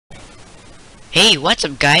Hey, what's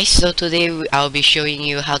up guys? So today I'll be showing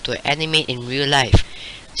you how to animate in real life.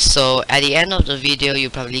 So at the end of the video you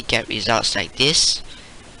probably get results like this.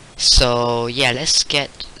 So yeah, let's get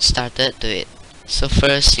started to it. So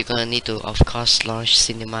first you're gonna need to of course launch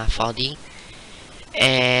Cinema 4D,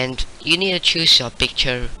 and you need to choose your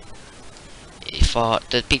picture for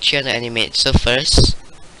the picture to animate. So first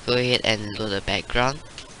go ahead and load the background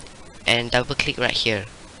and double click right here.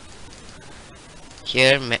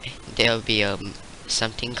 Here there will be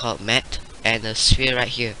something called matte and a sphere right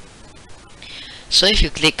here. So if you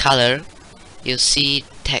click color, you'll see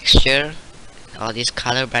texture, or this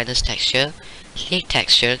color brightness texture. Click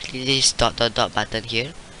texture, click this dot button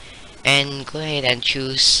here, and go ahead and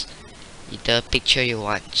choose the picture you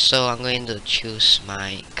want. So I'm going to choose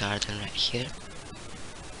my garden right here.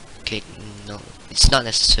 Click no, it's not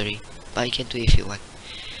necessary, but you can do it if you want.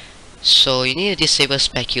 So you need to disable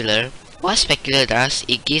specular. What specular does,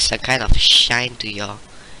 it gives a kind of shine to your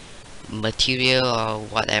material or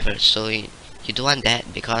whatever. So you don't want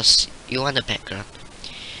that because you want the background.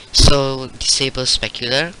 So disable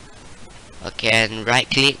specular. Okay, and right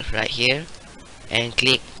click right here and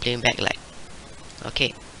click plain backlight.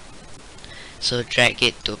 Okay, so drag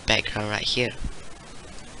it to background right here.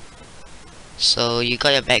 So you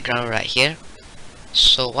got your background right here.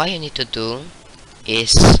 So what you need to do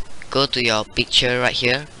is go to your picture right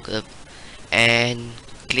here, and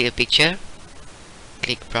click a picture,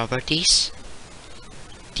 click properties,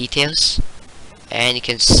 details, and you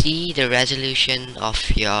can see the resolution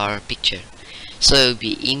of your picture. So it will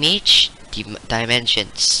be image,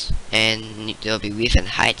 dimensions, and there will be width and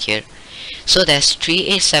height here. So that's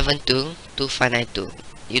 3872 2592.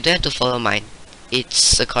 You don't have to follow mine,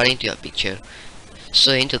 it's according to your picture.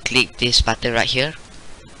 So you need to click this button right here,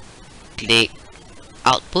 click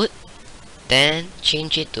output, then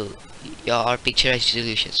change it to your picture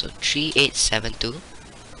resolution. So 3872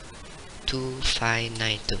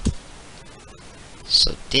 2592.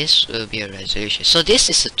 So this will be a resolution. So this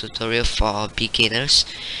is a tutorial for beginners,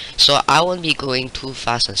 so I won't be going too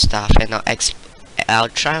fast and stuff, and I'll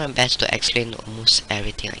try my best to explain almost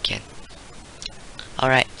everything I can.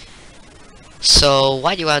 Alright, so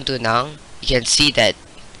what you want to do now, you can see that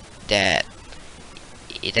there's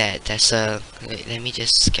a, let me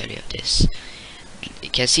just carry out this. You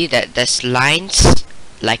can see that there's lines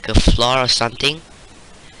like a floor or something.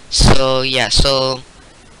 So yeah, so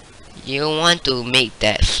you want to make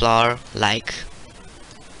that floor like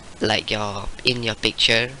your in your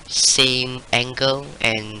picture, same angle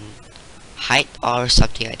and height or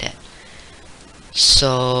something like that.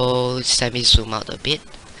 So let me zoom out a bit.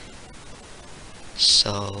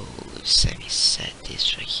 So let me set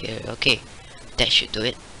this right here. Okay, that should do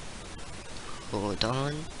it. Hold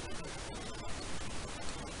on.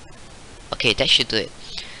 Okay, that should do it.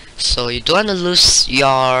 So you don't want to lose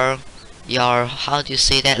your how do you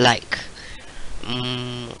say that, like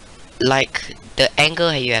the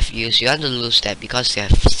angle you have used. You want to lose that because you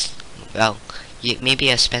have, well,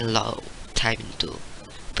 maybe I spent a lot of time into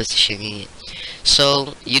positioning it.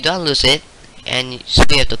 So you don't lose it, and so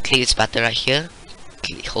you have to click this button right here,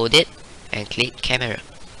 hold it, and click camera.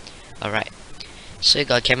 Alright, so you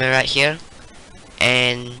got camera right here,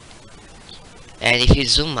 and if you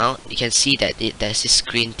zoom out, you can see that there's this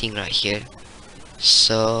green thing right here.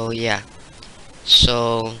 So yeah,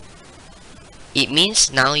 so it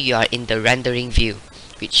means now you are in the rendering view,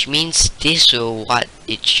 which means this will what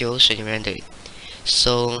it shows when you render it.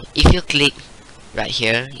 So if you click right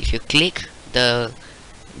here, if you click the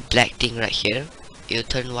black thing right here, it'll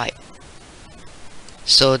turn white.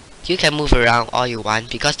 So you can move around all you want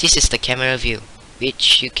because this is the camera view,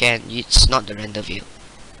 which you can, it's not the render view.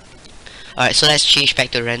 Alright, so let's change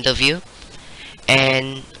back to render view.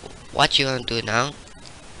 And what you want to do now,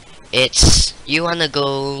 it's you want to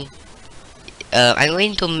go, I'm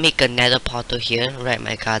going to make a nether portal here, right,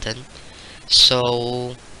 my garden.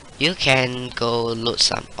 So you can go load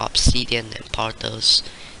some obsidian and portals.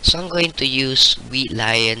 So I'm going to use Wheat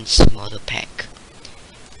Lion's model pack.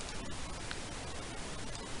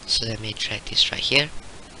 So let me drag this right here.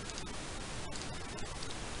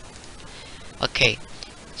 Okay,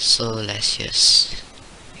 so let's just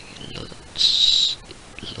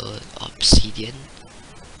load obsidian.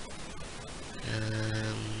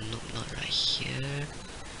 Nope, not right here.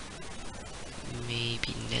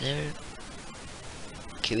 Maybe nether.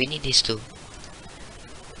 Okay, we need these two.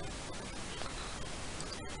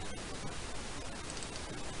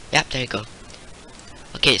 Yep, there you go.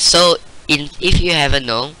 Okay, so if you haven't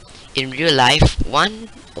known, in real life, one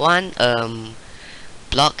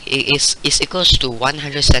block is equals to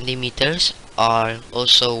 100 centimeters or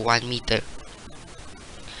also 1 meter.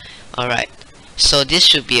 Alright, So this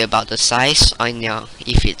should be about the size on your,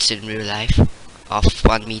 if it's in real life, of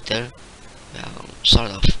 1 meter. Well,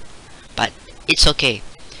 sort of, but it's okay.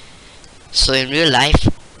 So in real life,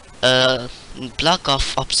 a block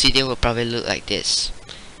of obsidian will probably look like this.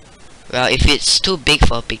 Well, if it's too big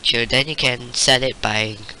for a picture, then you can set it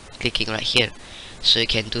by clicking right here. So you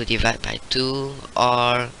can do divide by 2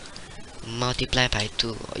 or multiply by 2,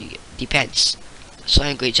 or depends. So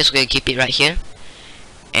I'm just going to keep it right here,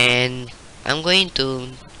 and I'm going to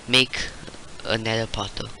make another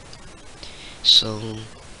portal. So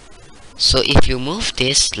if you move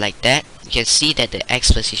this like that, you can see that the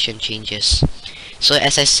X position changes. So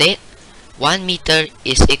as I said, 1 meter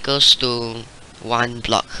is equals to 1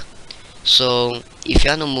 block. So if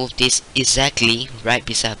you want to move this exactly right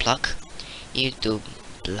beside a block, you need to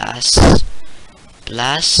plus,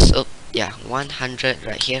 oh yeah, 100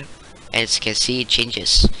 right here. As you can see, it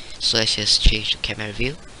changes. So let's just change the camera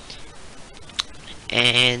view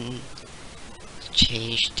and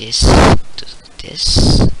change this to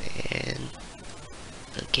this, and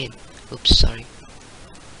again, oops, sorry.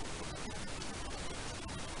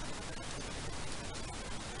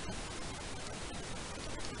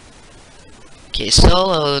 Okay,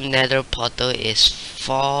 so nether portal is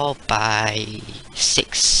 4 by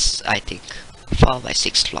 6, I think. 4 by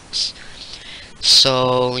 6 blocks.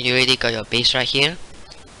 So you already got your base right here.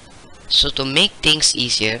 So to make things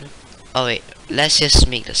easier, oh wait, let's just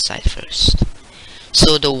make the side first.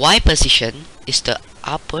 So the Y position is the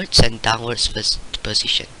upwards and downwards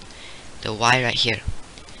position. The Y right here.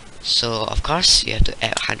 So of course you have to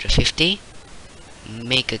add 150.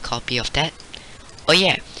 Make a copy of that. Oh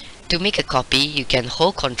yeah, to make a copy you can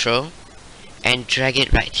hold Control and drag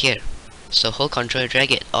it right here. So hold Control and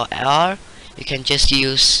drag it, or you can just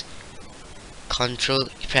use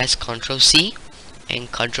press Control C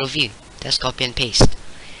and Control V. That's copy and paste.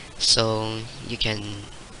 So you can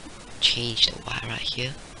change the Y right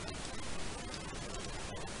here.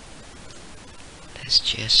 Let's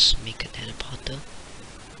just make another portal.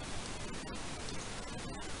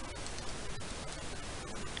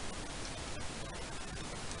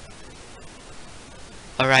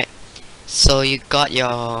 Alright, so you got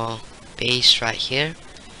your base right here.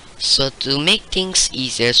 So to make things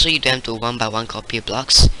easier, so you don't have to 1 by 1 copy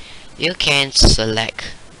blocks, you can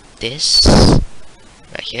select this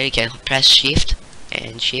right here. You can press shift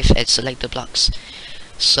and select the blocks.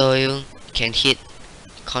 So you can hit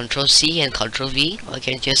Ctrl C and Ctrl V, or you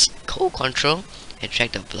can just hold Ctrl and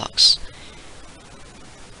drag the blocks.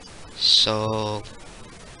 So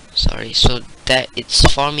sorry, so that it's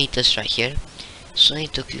 4 meters right here. So I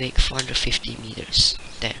need to click 450 meters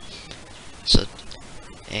there. So,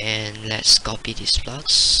 and let's copy these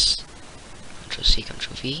blocks. Ctrl C,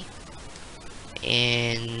 Ctrl V,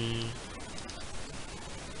 and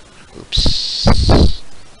oops.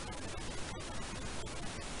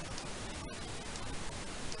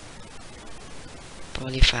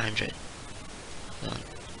 Probably 500. Hold on.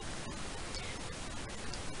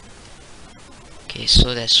 Okay,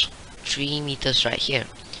 so that's 3 meters right here.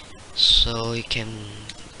 So you can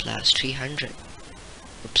plus 300.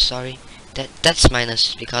 Oops, sorry. That's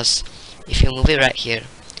minus, because if you move it right here,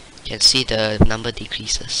 you can see the number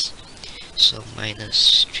decreases. So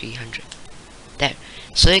minus 300. There.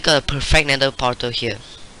 So you got a perfect nether portal here.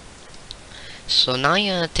 So now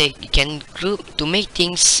you can group to make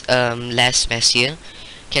things less messier.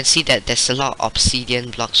 You can see that there's a lot of obsidian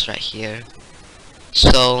blocks right here.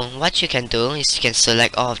 So what you can do is you can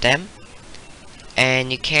select all of them,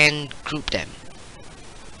 and you can group them,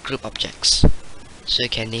 group objects. So you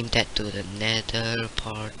can name that to the nether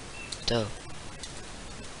portal.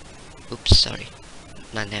 Oops, sorry,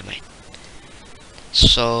 never mind.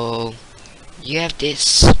 So you have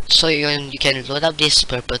this, so you can load up this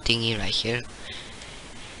purple thingy right here,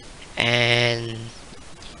 and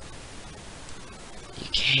you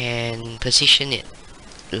can position it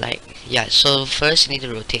like, yeah, so first you need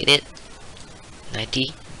to rotate it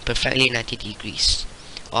 90, perfectly 90 degrees,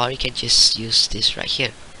 or you can just use this right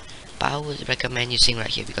here, but I would recommend using right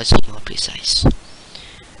here because it's more precise.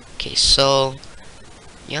 Okay, so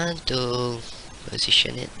you want to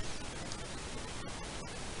position it.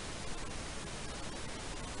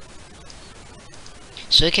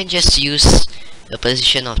 So you can just use the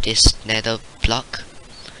position of this nether block.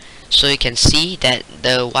 So you can see that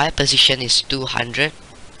the Y position is 200,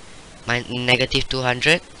 negative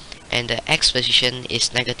 200, and the X position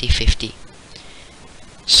is negative 50.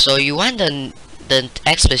 So you want the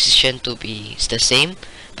X position to be the same,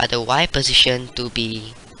 but the Y position to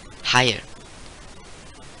be higher.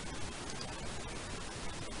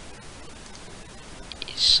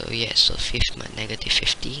 So yeah, so negative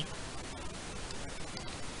 50.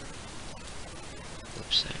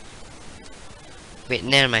 Oops, sorry. Wait,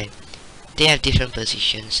 never mind. They have different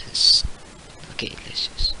positions. Okay, let's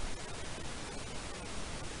just.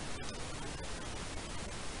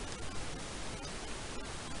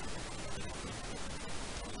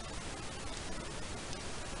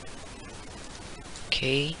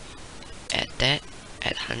 Okay, add that.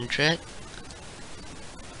 Add 100.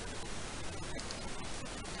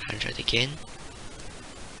 100 again.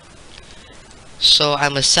 So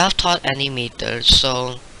I'm a self-taught animator,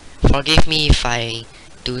 so forgive me if I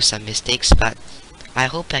do some mistakes, but I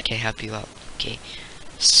hope I can help you out. Okay,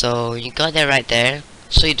 so you got that right there.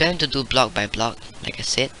 So you don't have to do block by block, like I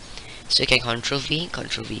said. So you can Ctrl V,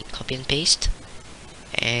 copy and paste,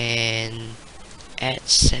 and add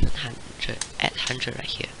 700, add 100 right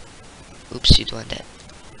here. Oops, you don't want that.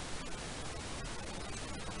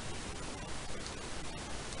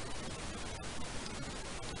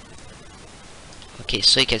 Okay,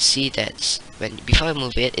 so you can see that before I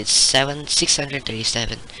move it, it's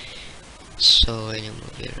 637. So when you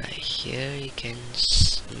move it right here, you can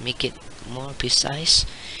make it more precise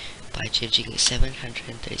by changing it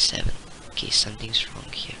 737. Okay, something's wrong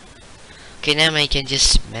here. Okay, now I can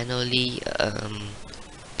just manually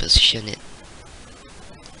position it.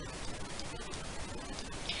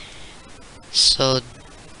 So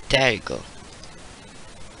there you go.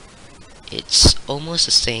 It's almost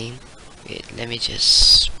the same. Wait, let me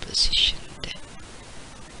just position that.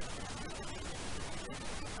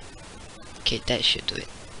 Okay, that should do it.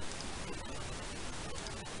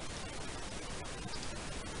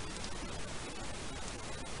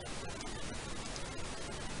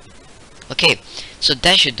 Okay, so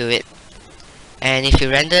that should do it. And if you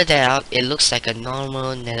render that out, it looks like a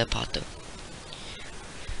normal nether portal.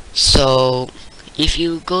 So if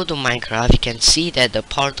you go to Minecraft, you can see that the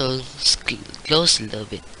portal glows a little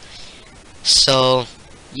bit. So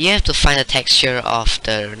you have to find the texture of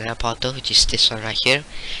the nether portal, which is this one right here.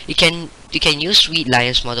 You can use Sweet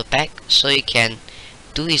Lion's model pack, so you can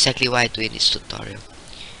do exactly what I do in this tutorial.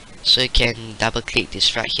 So you can double click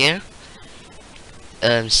this right here,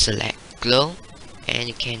 select glow, and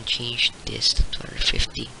you can change this to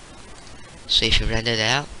 250. So if you render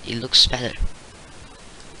that out, it looks better.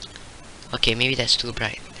 Okay, maybe that's too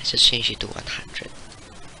bright. Let's just change it to 100.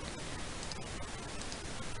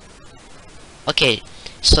 Okay,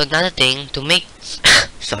 so another thing to make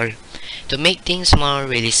sorry, to make things more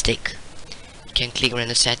realistic, you can click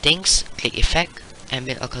render settings, click effect,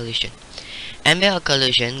 ambient occlusion. Ambient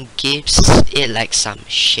occlusion gives it like some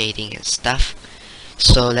shading and stuff.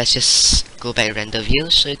 So let's just go back render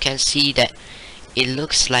view, so you can see that it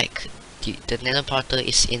looks like the nether portal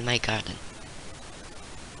is in my garden.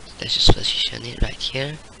 Let's just position it right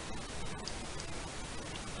here.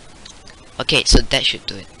 Okay, so that should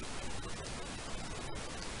do it.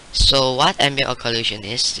 So what ambient occlusion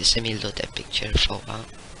is, just let me load that picture for a while.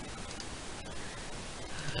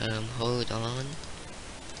 Hold on.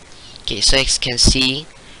 Okay, so as you can see,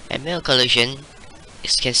 ambient occlusion, you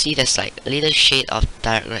can see there's like a little shade of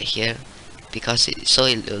dark right here, because it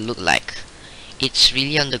will look like it's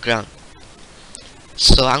really on the ground.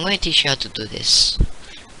 So I'm going to teach you how to do this.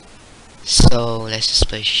 So let's just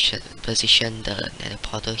position the nether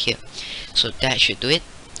portal here. So that should do it.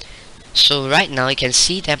 So right now you can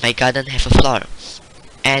see that my garden have a floor,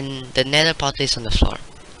 and the nether portal is on the floor.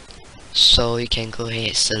 So you can go ahead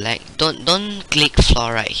and select. Don't click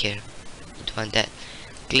floor right here. You don't want that.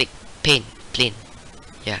 Click plane.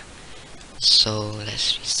 Yeah. So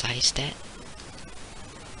let's resize that,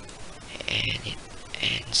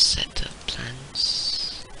 and set the plants.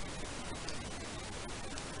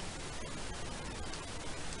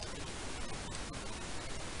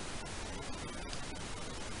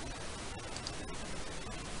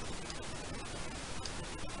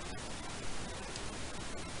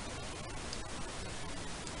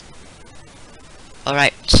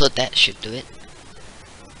 Alright, so that should do it.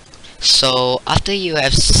 So after you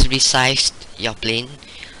have resized your plane,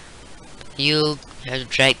 you have to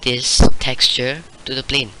drag this texture to the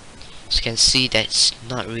plane. So you can see that's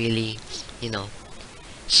not really,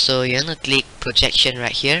 So you're gonna click projection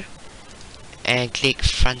right here and click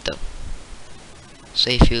frontal.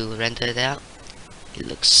 So if you render it out,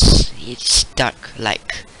 it's dark,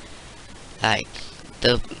 like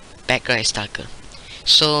the background is darker.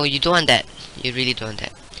 So you don't want that. You really don't want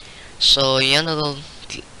that. So you're gonna go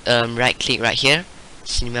right click right here,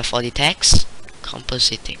 Cinema 4D text,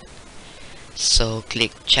 compositing. So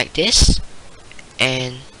check this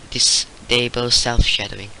and disable self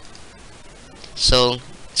shadowing. So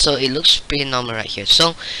it looks pretty normal right here.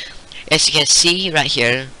 So as you can see right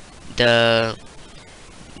here, there's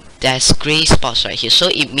gray spots right here. So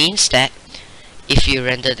it means that if you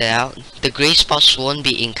render that out, the gray spots won't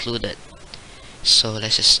be included. So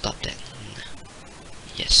let's just stop that.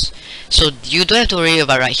 Yes, so you don't have to worry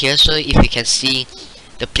about right here. So if you can see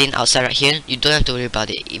the plane outside right here, you don't have to worry about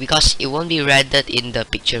it because it won't be rendered in the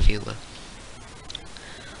picture viewer.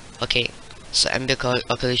 Okay, so ambient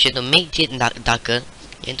occlusion, to make it darker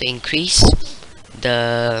and to increase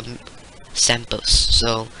the samples.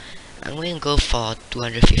 So I'm going to go for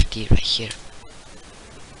 250 right here.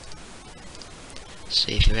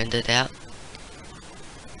 So if you render that out,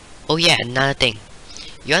 oh yeah, another thing,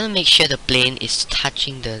 you want to make sure the plane is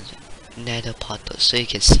touching the nether portal. So you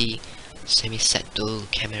can see, let me set to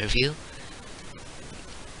camera view.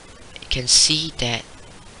 You can see that,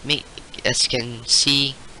 as you can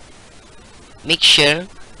see, make sure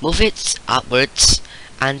move it upwards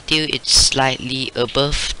until it's slightly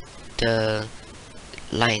above the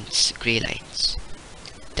lines, gray lines.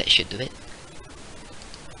 That should do it.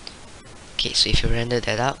 Okay, so if you render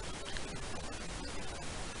that out,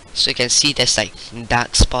 so you can see there's like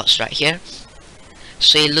dark spots right here.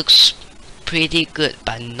 So it looks pretty good,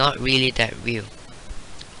 but not really that real.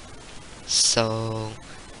 So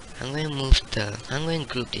I'm going to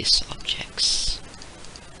group these objects.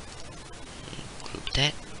 Group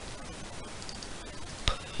that.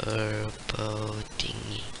 Purple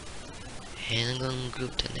thingy. And I'm going to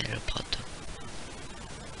group the nether portal.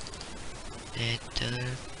 Nether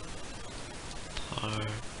portal.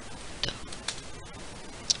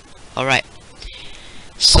 Alright,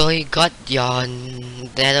 so you got your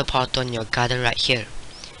nether portal in your garden right here.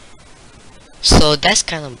 So that's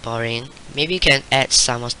kind of boring. Maybe you can add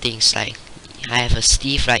some of things, like I have a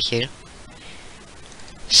Steve right here.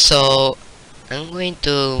 So I'm going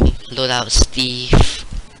to load out Steve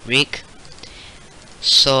rig.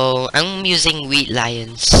 So I'm using Wheat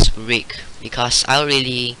Lion's rig because I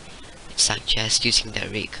really suggest using that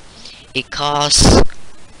rig. It costs,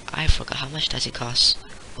 I forgot how much does it cost.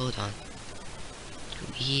 Hold on.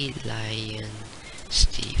 Wheat Lion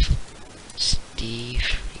Steve rig.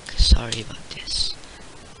 Sorry about this.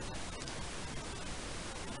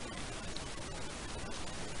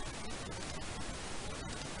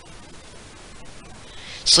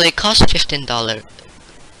 So it costs $15.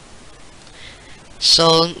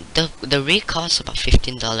 So the rig costs about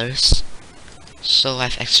 $15. So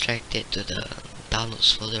I've extracted to the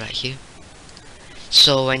downloads folder right here.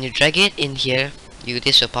 So when you drag it in here,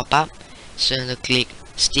 this will pop up. So you click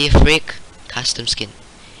Steve rig custom skin.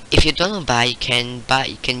 If you don't buy, you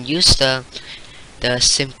can use the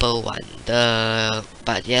simple one.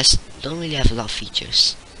 But yes, don't really have a lot of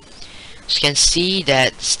features. So you can see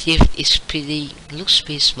that Steve is looks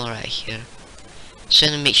pretty small right here. So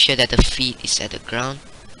you want to make sure that the feet is at the ground.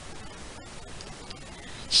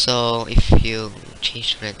 So if you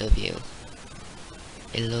change the render view,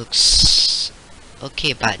 it looks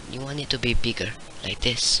okay, but you want it to be bigger like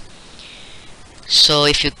this. So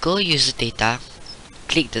if you go user data,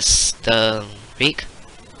 click the rig,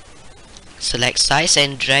 select size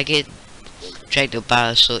and drag the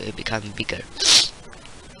bar so it become bigger.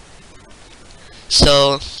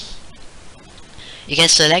 So you can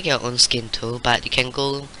select your own skin too, but you can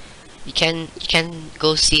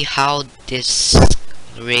go see how this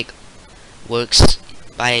rig works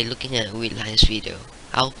by looking at Wheat Lion's video.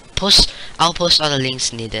 I'll post all the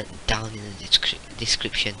links needed down in the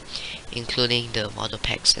description, including the model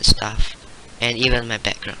packs and stuff, and even my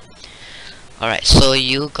background. Alright, so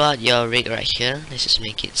you got your rig right here. Let's just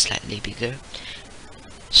make it slightly bigger.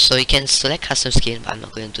 So you can select custom skin, but I'm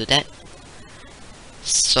not going to do that.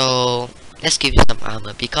 So let's give it some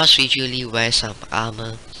armor, because we usually wear some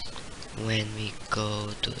armor when we go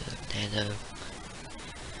to the nether.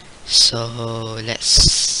 So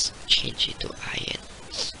let's change it to iron.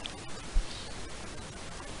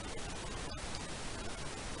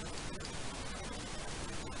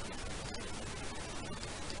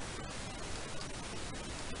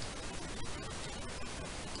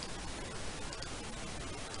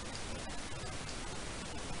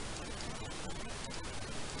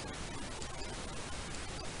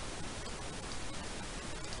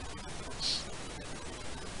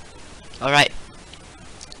 Alright,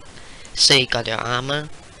 so you got your armor,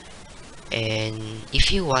 and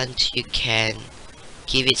if you want, you can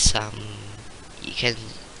give it some. You can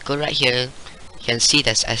go right here. You can see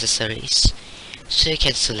there's accessories, so you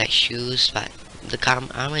can select shoes, but the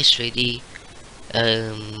armor is already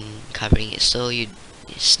covering it, so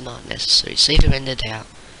it's not necessary. So if you render that out,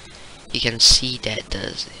 you can see that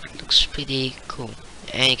it looks pretty cool,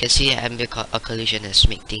 and you can see that ambient occlusion has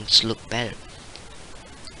made things look better.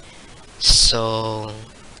 So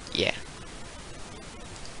yeah.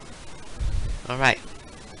 Alright,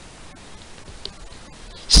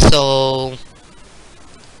 So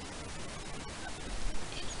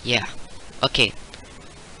yeah, okay.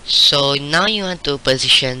 So now you want to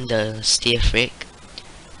position the stiff rig.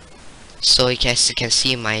 So as you can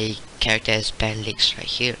see, my character has band legs right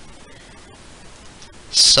here.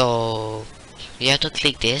 So you have to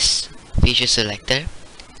click this visual selector,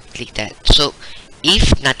 click that. So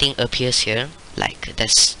if nothing appears here, like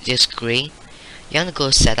that's just gray, you want to go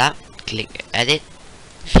setup, click edit,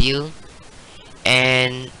 view,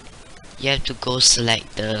 and you have to go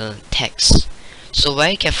select the text. So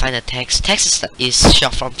where you can find the text is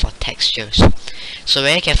short form for textures. So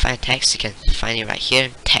where you can find text, you can find it right here,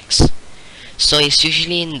 text. So it's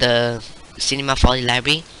usually in the Cinema 4D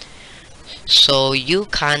library. So you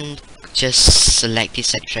can't just select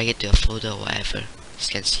this and drag it to a folder or whatever. As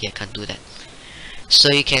you can see, I can't do that.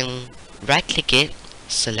 So you can right click it,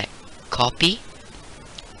 select copy,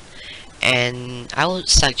 and I would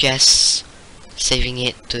suggest saving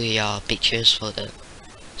it to your pictures folder.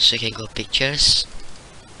 So you can go pictures.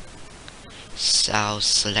 So I'll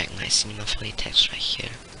select my Cinema 4D text right here.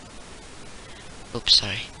 Oops,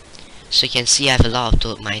 sorry. So you can see I have a lot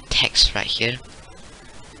of my text right here.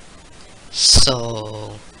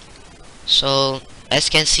 So as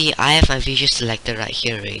you can see, I have my visual selector right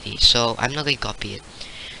here already. So I'm not going to copy it.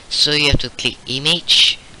 So you have to click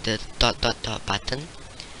image, the dot button,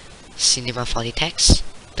 Cinema 4D text,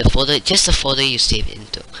 the folder, just the folder you save it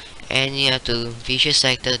into, and you have to visual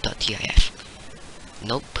selector .tif.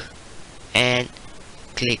 Nope. And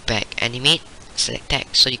click back, animate, select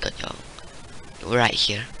text. So you got your right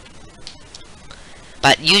here.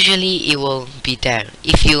 But usually it will be there.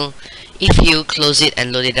 If you close it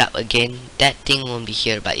and load it up again, that thing won't be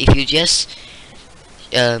here. But if you just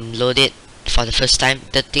load it for the first time,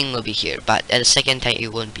 the thing will be here. But at the second time,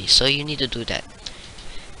 it won't be. So you need to do that.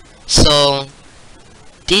 So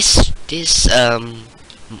this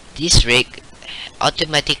rig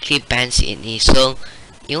automatically bends in it, so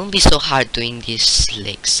it won't be so hard doing these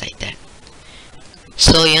legs like that.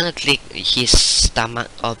 So you want to click his stomach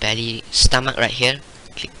or belly, stomach right here,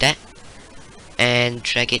 click that and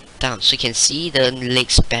drag it down so you can see the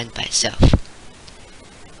legs bend by itself.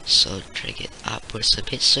 So drag it upwards a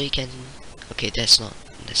bit so you can, okay, that's not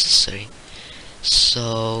necessary.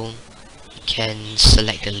 So you can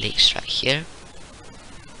select the legs right here,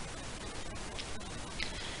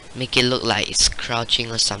 make it look like it's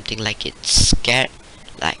crouching or something, like it's scared,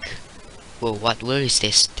 like, whoa, what word is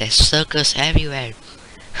this? There's circles everywhere.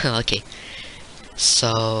 Okay,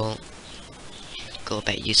 so go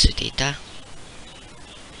back user data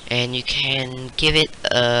and you can give it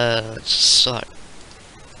a sort.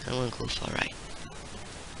 I'm gonna go for right.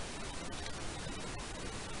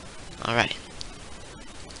 Alright,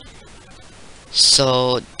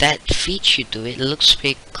 so that feature to it looks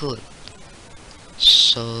pretty cool.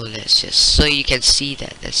 So let's just, so you can see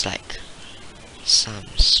that there's like some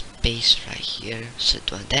space right here, so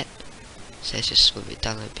do that. So let's just move it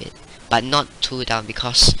down a bit, but not too down,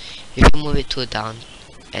 because if you move it too down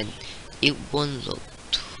and it won't look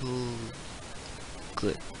too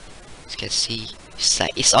good. As you can see, it's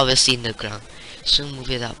like it's obviously in the ground, so move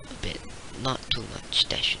it up a bit, not too much.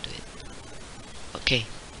 That should do it. Okay,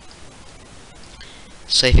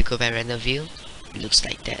 so if you go by render view, it looks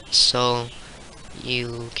like that. So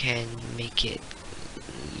you can make it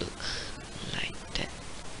look like that,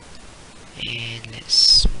 and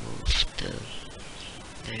let's move the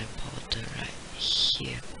teleporter right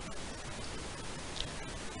here.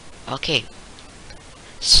 Okay,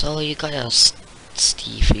 so you got a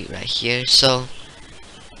Stevie right here. So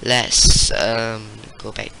let's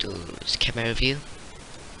go back to camera view,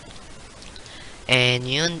 and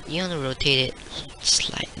you want to rotate it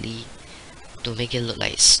slightly to make it look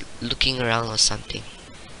like it's looking around or something.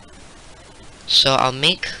 So I'll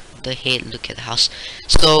make the head look at the house.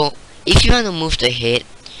 So if you want to move the head,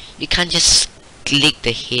 you can't just click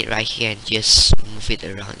the head right here and just move it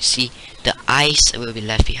around. You see, the eyes will be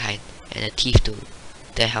left behind and the teeth too,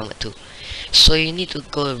 the helmet too. So you need to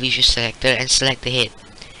go to visual selector and select the head,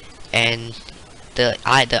 and the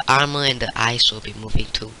armor and the eyes will be moving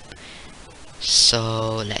too.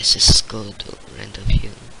 So let's just go to render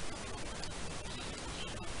view.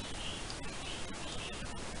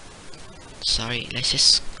 Sorry, let's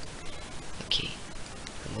just, okay,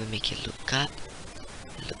 I'm gonna make it look up,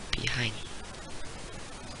 look behind.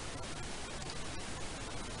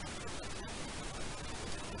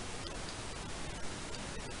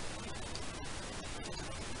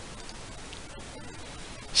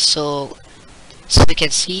 So you can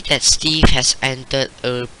see that Steve has entered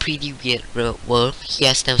a pretty weird world he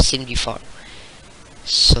has never seen before.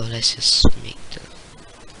 So let's just make the,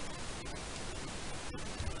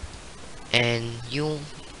 And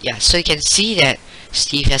so you can see that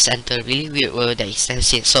Steve has entered a really weird world that he's never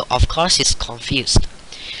seen. So of course he's confused.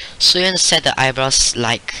 So you want to set the eyebrows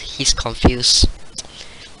like he's confused.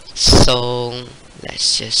 So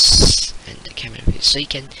let's just end the camera view. So you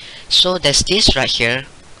can, so there's this right here.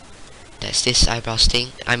 There's this eyebrows thing.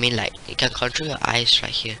 I mean, like, you can control your eyes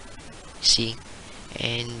right here. See?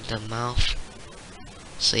 And the mouth.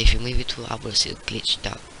 So if you move it to upwards, it'll glitch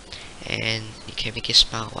down. And you can make it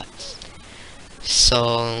smile what?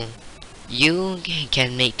 So you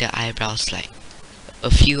can make the eyebrows like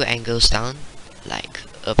a few angles down, like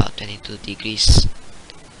about 22 degrees.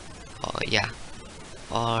 Or yeah.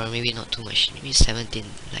 Or maybe not too much, maybe 17,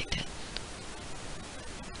 like that.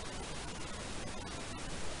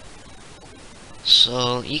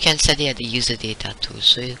 So you can set it at the user data too.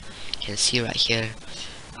 So you can see right here,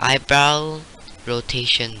 eyebrow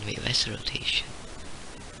rotation. Wait, where's the rotation?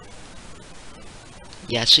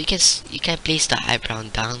 Yeah, so you can place the eyebrow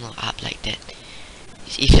down or up like that.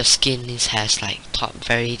 If your skin has like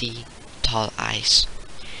very tall eyes.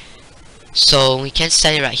 So we can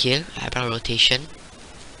set it right here, eyebrow rotation.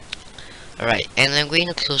 Alright, and I'm going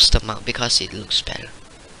to close the mouth because it looks better.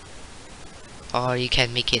 Or you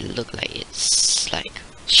can make it look like it's like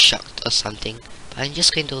shocked or something. But I'm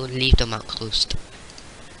just going to leave the mouth closed.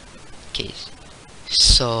 Okay,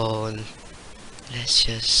 so let's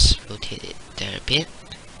just rotate it there a bit.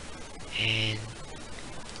 And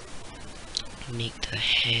make the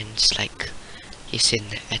hands like it's in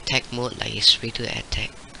attack mode, like it's ready to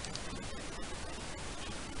attack.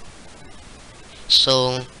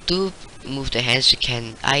 So to move the hands, you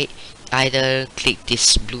can either click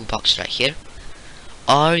this blue box right here,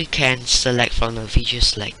 or you can select from the visual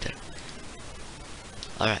selector.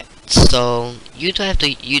 Alright, so you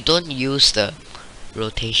don't use the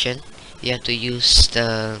rotation, you have to use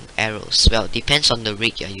the arrows. Well, depends on the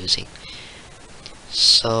rig you're using.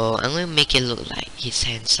 So I'm going to make it look like his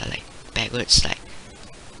hands are like backwards, like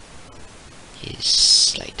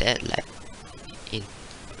he's like that, like in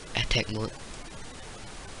attack mode.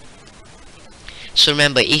 So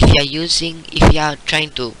remember, if you are trying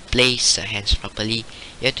to place the hands properly,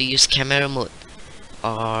 you have to use camera mode,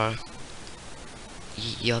 or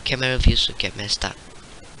your camera views will get messed up.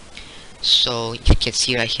 So you can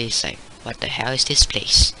see right here, it's like, what the hell is this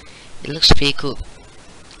place? It looks pretty cool.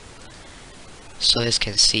 So as you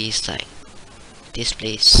can see, it's like this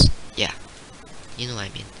place. Yeah, you know what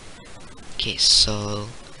I mean. Okay, so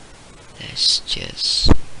let's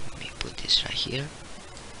just put this right here.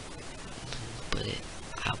 Put it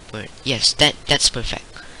upward. Yes, that's perfect.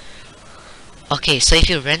 Okay, so if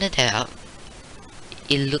you render that out,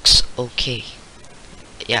 it looks okay.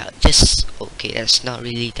 Yeah, just okay. That's not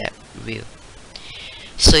really that real.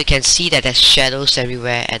 So you can see that there's shadows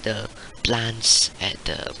everywhere at the plants, at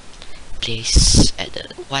the place, at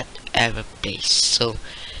the whatever place.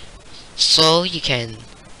 So you can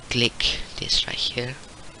click this right here,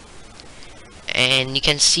 and you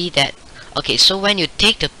can see that. Okay, so when you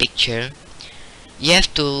take the picture, you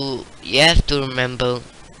have to remember.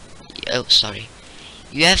 Oh, sorry.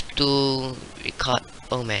 You have to record.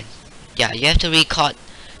 Oh man, yeah, you have to record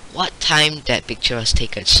what time that picture was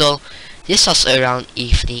taken. So this was around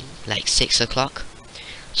evening, like 6 o'clock.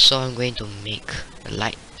 So I'm going to make a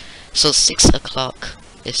light. So 6 o'clock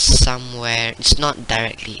is somewhere. It's not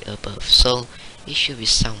directly above, so it should be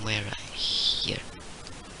somewhere right here.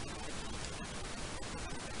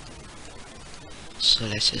 So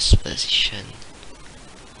let's just position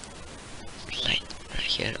light right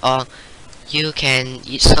here. Or you can,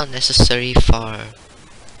 it's not necessary for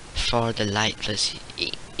the light plus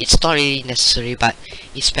it's not really necessary, but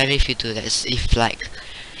it's better if you do that. If like,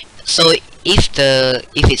 so if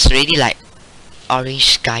it's really like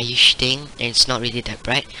orange skyish thing and it's not really that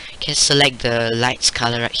bright, you can select the lights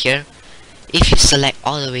color right here. If you select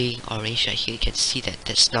all the way orange right here, you can see that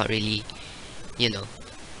that's not really, you know,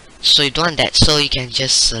 so you don't want that. So you can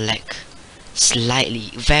just select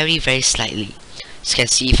slightly, very slightly. As you can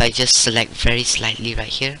see, if I just select very slightly right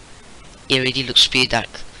here, it already looks pretty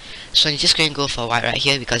dark. So I'm just going to go for white right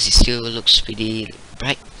here because it still looks pretty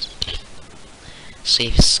bright. So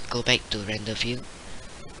let's go back to render view.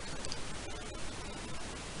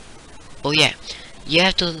 Oh yeah, you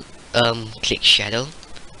have to click shadow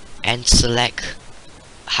and select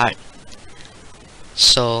hard.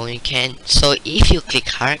 So you can, so if you click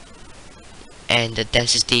hard and the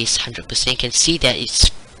density is 100%, you can see that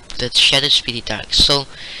the shadow is pretty dark. So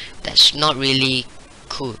that's not really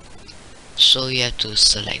cool. So you have to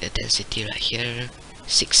select the density right here,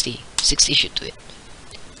 60 should do it.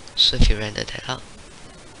 So if you render that out,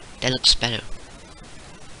 that looks better.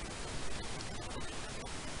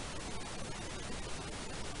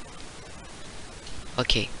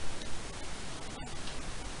 Okay,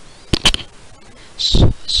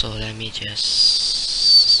 so let me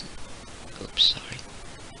just, oops, sorry,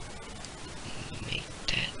 make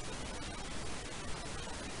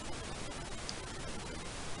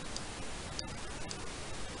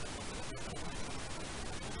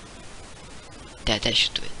that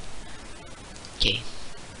should do it. Okay,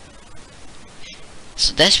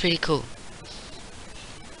 so that's pretty cool,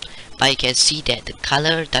 but you can see that the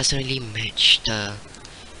color doesn't really match the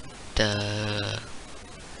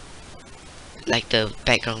like the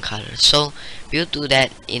background color. So we'll do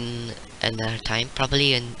that in another time,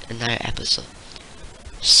 probably in another episode.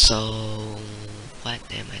 So what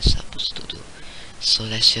am I supposed to do? So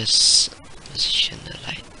let's just position the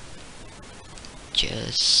light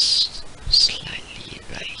just slightly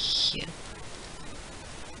right here.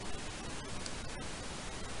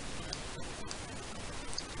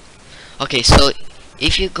 Okay, so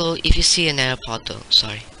if you see an error portal,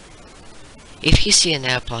 sorry, if you see an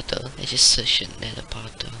error portal, let's just search an error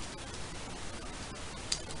portal.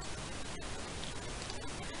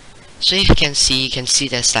 So if you can see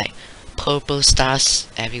there's like purple stars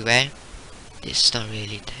everywhere. It's not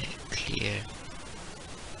really that clear.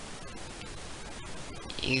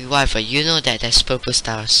 However, you know that there's purple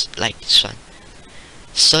stars like this one.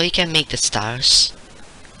 So you can make the stars.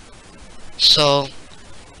 So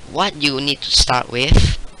what you need to start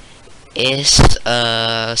with is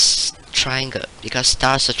a triangle, because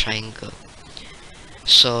stars are triangle.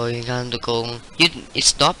 So you're going to go,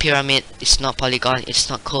 it's not pyramid, it's not polygon, it's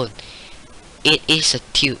not cone, it is a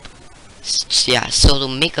tube. Yeah, so to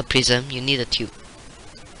make a prism you need a tube.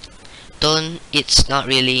 It's not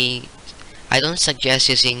really, I don't suggest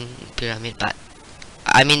using pyramid, but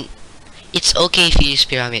I mean it's okay if you use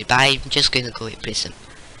pyramid, but I'm just going to go with prism.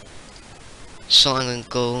 So I'm going to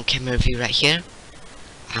go camera view right here.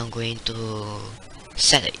 I'm going to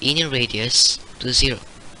set the inner radius to 0,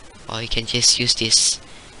 or you can just use this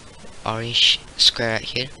orange square right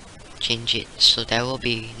here, change it so there will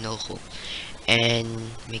be no hole,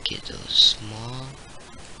 and make it small,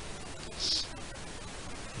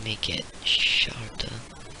 make it shorter.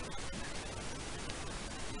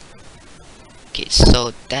 Okay,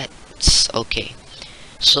 so that's okay.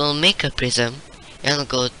 So make a prism. You're gonna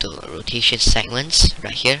go to rotation segments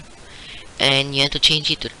right here, and you have to change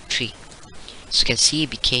it to 3. So you can see it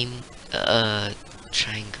became a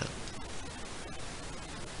triangle.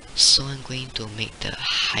 So I'm going to make the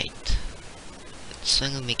height. So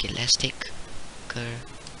I'm gonna make it less thicker.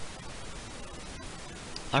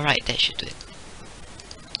 Alright, that should do it.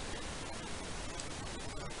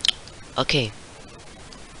 Okay.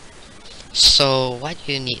 So what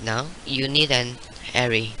you need now, you need an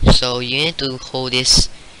array. So you need to hold this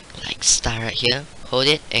like star right here, hold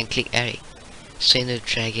it and click array. So you need to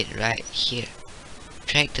drag it right here,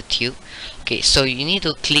 drag the tube. Okay, so you need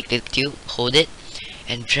to click the tube, hold it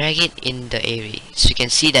and drag it in the array. So you can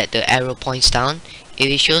see that the arrow points down. If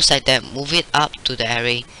it shows like that, move it up to the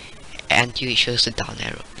array until it shows the down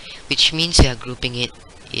arrow, which means you are grouping it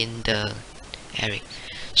in the array.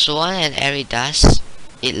 So what an array does,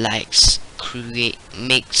 it likes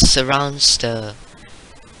surrounds the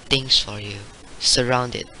things for you,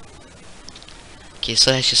 surround it. Okay,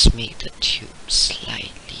 so let's just make the tube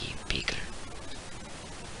slightly bigger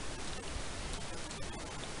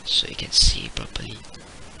so you can see properly.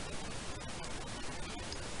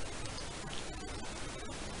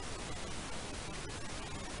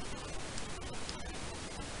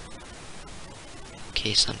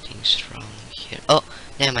 Okay, something's wrong here. Oh,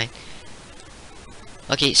 never mind.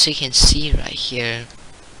 Okay, so you can see right here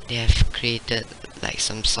they have created like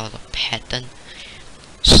some sort of pattern.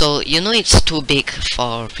 So you know it's too big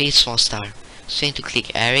for pretty small star, so you need to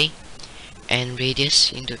click array and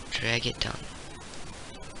radius, you need to drag it down.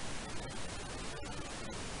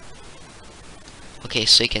 Okay,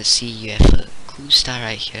 so you can see you have a cool star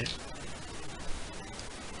right here.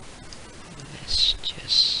 Let's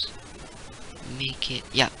just make it,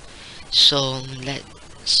 yeah. So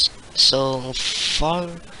for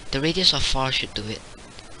the radius of 4 should do it.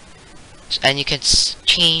 And you can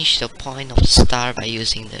change the point of the star by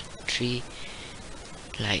using the 3.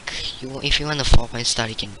 Like if you want a 4-point star,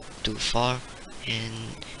 you can do 4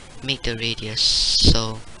 and make the radius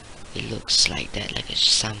so it looks like that, like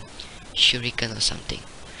some shuriken or something.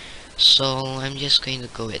 So I'm just going to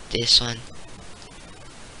go with this one.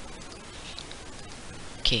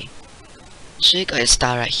 Okay, so you got a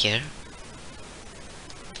star right here,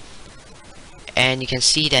 and you can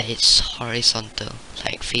see that it's horizontal,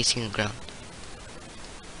 like facing the ground.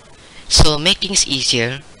 So make things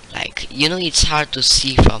easier, like you know it's hard to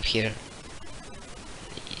see from here,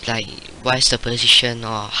 like what is the position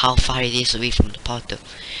or how far it is away from the portal.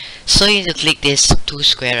 So you need to click this 2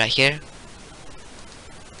 square right here.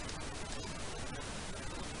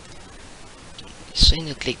 So you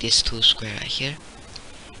need to click this 2 square right here,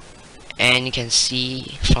 and you can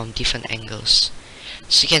see from different angles.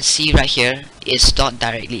 So you can see right here, it's not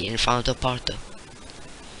directly in front of the portal.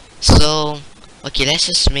 So okay, let's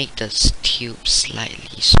just make the tube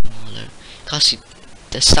slightly smaller, because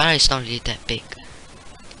the star is not really that big.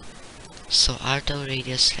 So RTO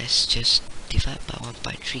radius, let's just divide by 1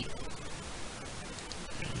 by 3,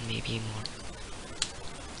 maybe more.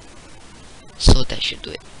 So that should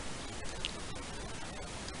do it.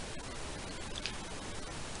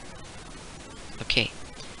 Okay,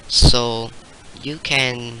 so you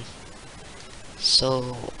can, so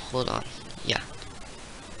hold on, yeah.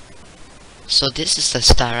 So this is the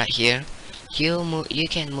star right here. You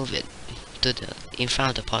can move it to the in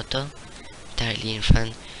front of the portal, directly in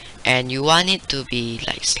front, and you want it to be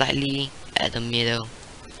like slightly at the middle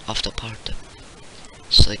of the portal.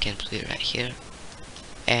 So you can put it right here,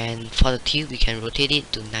 and for the tube we can rotate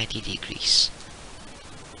it to 90 degrees.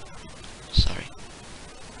 Sorry.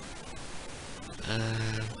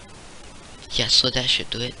 Yeah, so that should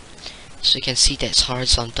do it. So you can see that's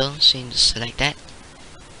horizontal, so you need to select that.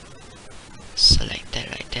 Select that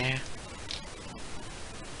right there,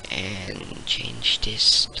 and change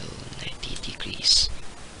this to 90 degrees.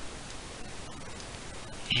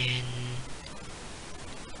 And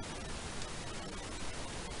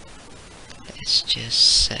let's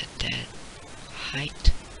just set that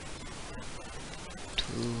height to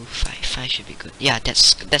 5 should be good. Yeah,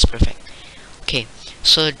 that's perfect. Okay,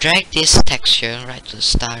 so drag this texture right to the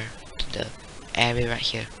star, to the area right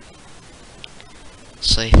here.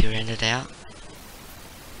 So if you render that out,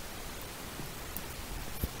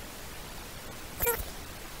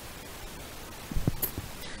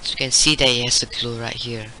 so you can see that it has a glow right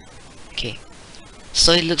here. Okay,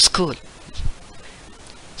 so it looks cool.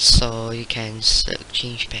 So you can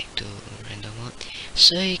change back to render mode,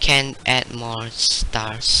 so you can add more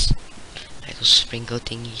stars, like those sprinkle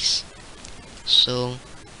thingies. So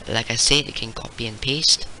like I said, you can copy and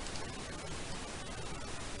paste,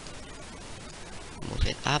 move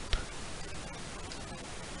it up,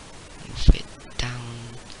 move it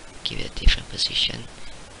down, give it a different position,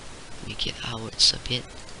 make it outwards a bit.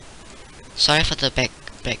 Sorry for the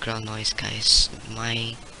background noise, guys.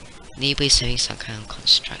 My neighbor is having some kind of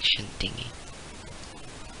construction thingy.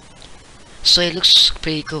 So it looks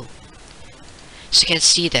pretty cool. So you can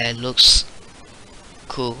see that it looks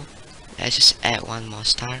cool. Let's just add one more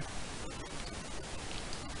star.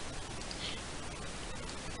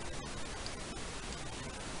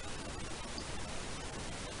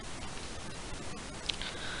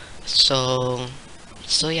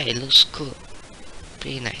 So yeah, it looks cool.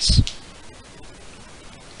 Pretty nice.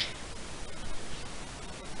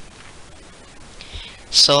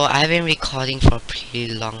 So I've been recording for pretty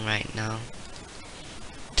long right now.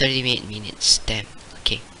 38 minutes, damn.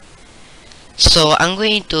 Okay. So I'm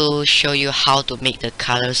going to show you how to make the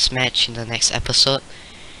colors match in the next episode.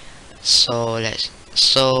 So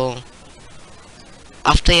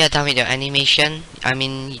after you're done with your animation, I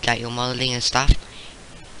mean like your modeling and stuff,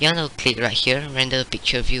 you want to click right here, render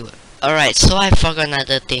picture viewer. Alright, so I forgot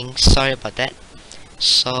another thing, sorry about that.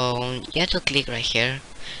 So you have to click right here.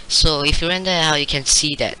 So if you render out, you can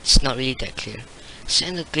see that it's not really that clear. So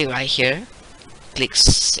you have to click right here, click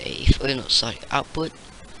save. Oh no, sorry, output.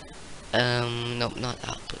 Nope, not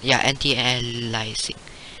output. Yeah, anti-aliasing.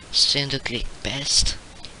 So you have to click best.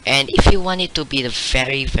 And if you want it to be the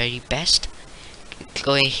very best,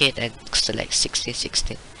 go ahead and select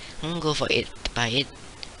 16:16. Go for it by it.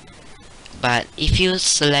 But if you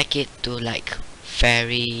select it to like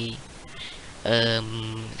very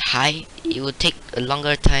high, it will take a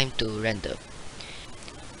longer time to render.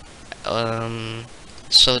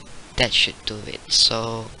 So that should do it.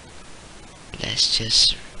 So let's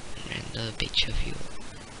just render picture view.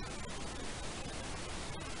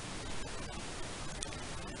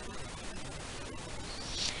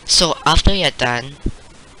 So after you're done,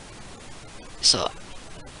 so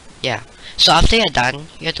after you're done,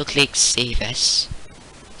 you have to click save as.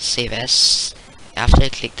 After you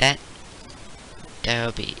click that, there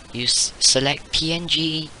will be, you select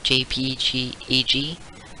PNG, JPG, AG,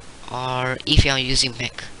 or if you are using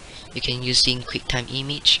Mac, you can using QuickTime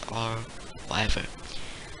Image or whatever.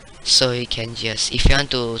 So you can just, if you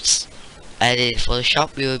want to edit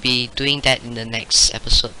Photoshop, we will be doing that in the next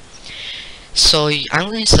episode. So I'm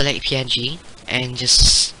going to select PNG and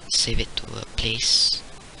just save it to a place.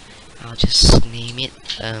 I'll just name it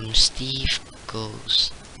Steve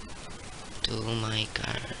Goes to My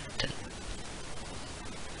Garden.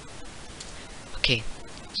 Okay,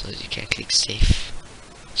 so you can click save.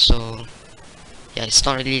 So yeah, it's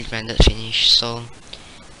not really rendered finish. So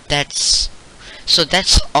that's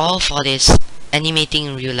all for this animating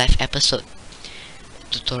in real life episode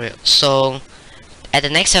tutorial. So at the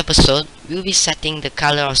next episode, we'll be setting the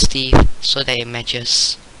color of Steve so that it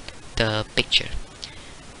matches the picture.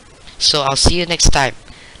 So I'll see you next time.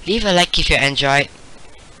 Leave a like if you enjoyed,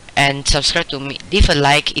 and subscribe to me. Leave a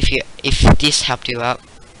like if this helped you out,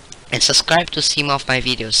 and subscribe to see more of my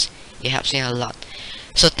videos. It helps me a lot.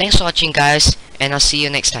 So thanks for watching, guys, and I'll see you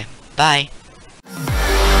next time. Bye.